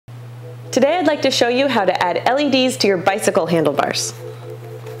Today I'd like to show you how to add LEDs to your bicycle handlebars.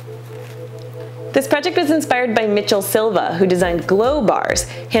 This project was inspired by Mitchell Silva, who designed glow bars,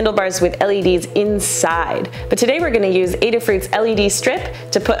 handlebars with LEDs inside. But today we're going to use Adafruit's LED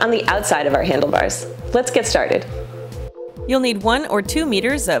strip to put on the outside of our handlebars. Let's get started. You'll need 1 or 2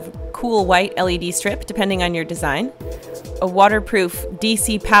 meters of cool white LED strip, depending on your design, a waterproof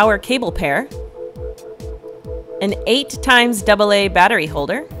DC power cable pair, an 8x AA battery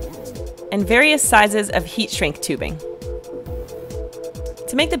holder, and various sizes of heat shrink tubing.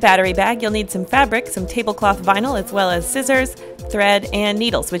 To make the battery bag, you'll need some fabric, some tablecloth vinyl, as well as scissors, thread, and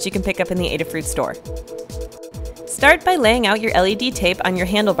needles, which you can pick up in the Adafruit store. Start by laying out your LED tape on your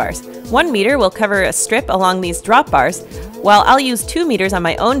handlebars. 1 meter will cover a strip along these drop bars, while I'll use 2 meters on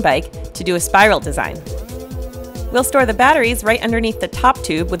my own bike to do a spiral design. We'll store the batteries right underneath the top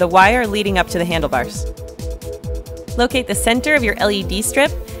tube with a wire leading up to the handlebars. Locate the center of your LED strip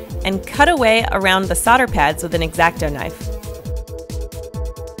and cut away around the solder pads with an X-Acto knife.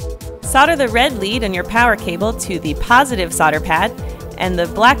 Solder the red lead on your power cable to the positive solder pad and the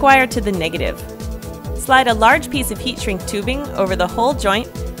black wire to the negative. Slide a large piece of heat shrink tubing over the whole joint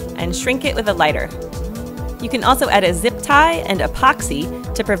and shrink it with a lighter. You can also add a zip tie and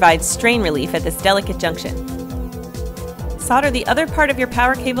epoxy to provide strain relief at this delicate junction. Solder the other part of your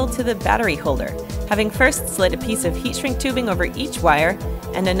power cable to the battery holder, having first slid a piece of heat shrink tubing over each wire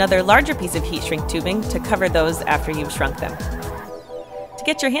and another larger piece of heat shrink tubing to cover those after you've shrunk them. To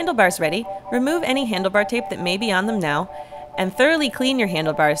get your handlebars ready, remove any handlebar tape that may be on them now and thoroughly clean your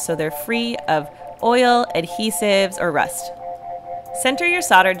handlebars so they're free of oil, adhesives, or rust. Center your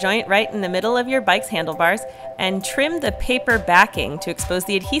solder joint right in the middle of your bike's handlebars and trim the paper backing to expose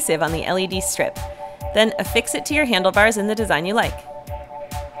the adhesive on the LED strip. Then affix it to your handlebars in the design you like.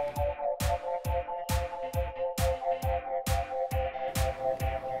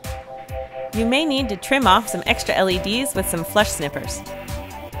 You may need to trim off some extra LEDs with some flush snippers.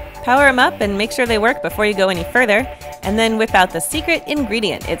 Power them up and make sure they work before you go any further, and then whip out the secret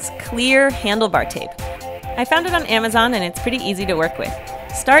ingredient. It's clear handlebar tape. I found it on Amazon and it's pretty easy to work with.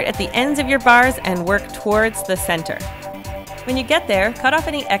 Start at the ends of your bars and work towards the center. When you get there, cut off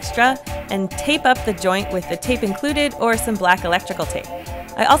any extra and tape up the joint with the tape included or some black electrical tape.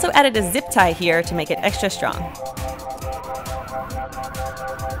 I also added a zip tie here to make it extra strong.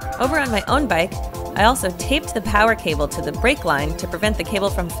 Over on my own bike, I also taped the power cable to the brake line to prevent the cable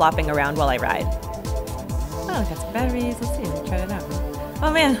from flopping around while I ride. Oh, I got some batteries. Let's see, let's try it out.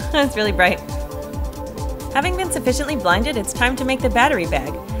 Oh man, it's really bright. Having been sufficiently blinded, it's time to make the battery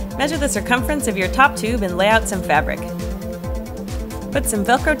bag. Measure the circumference of your top tube and lay out some fabric. Put some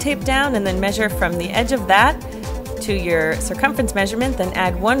Velcro tape down and then measure from the edge of that to your circumference measurement, then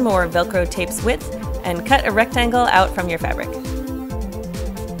add 1 more Velcro tape's width and cut a rectangle out from your fabric.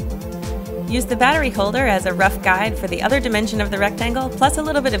 Use the battery holder as a rough guide for the other dimension of the rectangle, plus a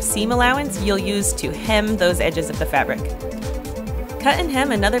little bit of seam allowance you'll use to hem those edges of the fabric. Cut and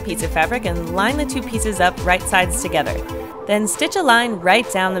hem another piece of fabric and line the 2 pieces up right sides together. Then stitch a line right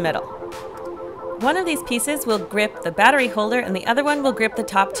down the middle. One of these pieces will grip the battery holder and the other one will grip the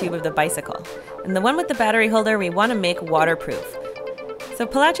top tube of the bicycle. And the one with the battery holder we want to make waterproof. So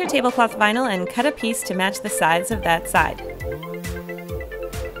pull out your tablecloth vinyl and cut a piece to match the size of that side.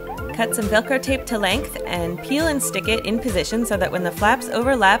 Cut some Velcro tape to length and peel and stick it in position so that when the flaps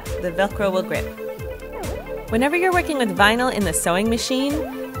overlap, the Velcro will grip. Whenever you're working with vinyl in the sewing machine,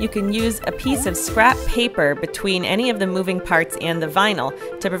 you can use a piece of scrap paper between any of the moving parts and the vinyl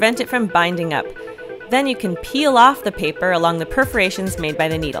to prevent it from binding up. Then you can peel off the paper along the perforations made by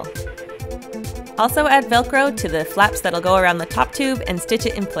the needle. Also add Velcro to the flaps that'll go around the top tube and stitch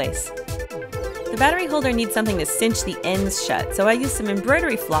it in place. The battery holder needs something to cinch the ends shut, so I used some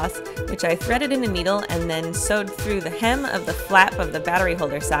embroidery floss, which I threaded in a needle and then sewed through the hem of the flap of the battery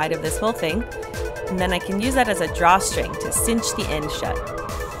holder side of this whole thing, and then I can use that as a drawstring to cinch the end shut.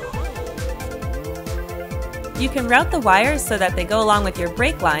 You can route the wires so that they go along with your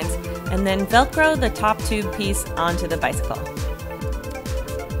brake lines, and then Velcro the top tube piece onto the bicycle.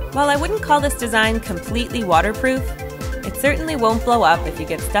 While I wouldn't call this design completely waterproof, it certainly won't blow up if you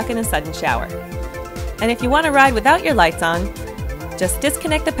get stuck in a sudden shower. And if you want to ride without your lights on, just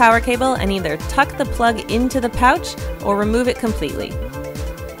disconnect the power cable and either tuck the plug into the pouch or remove it completely.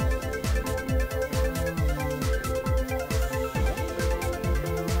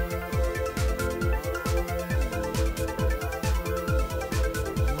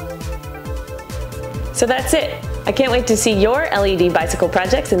 So that's it. I can't wait to see your LED bicycle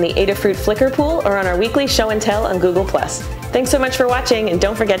projects in the Adafruit Flickr pool or on our weekly show and tell on Google+. Thanks so much for watching, and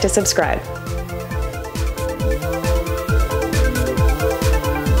don't forget to subscribe.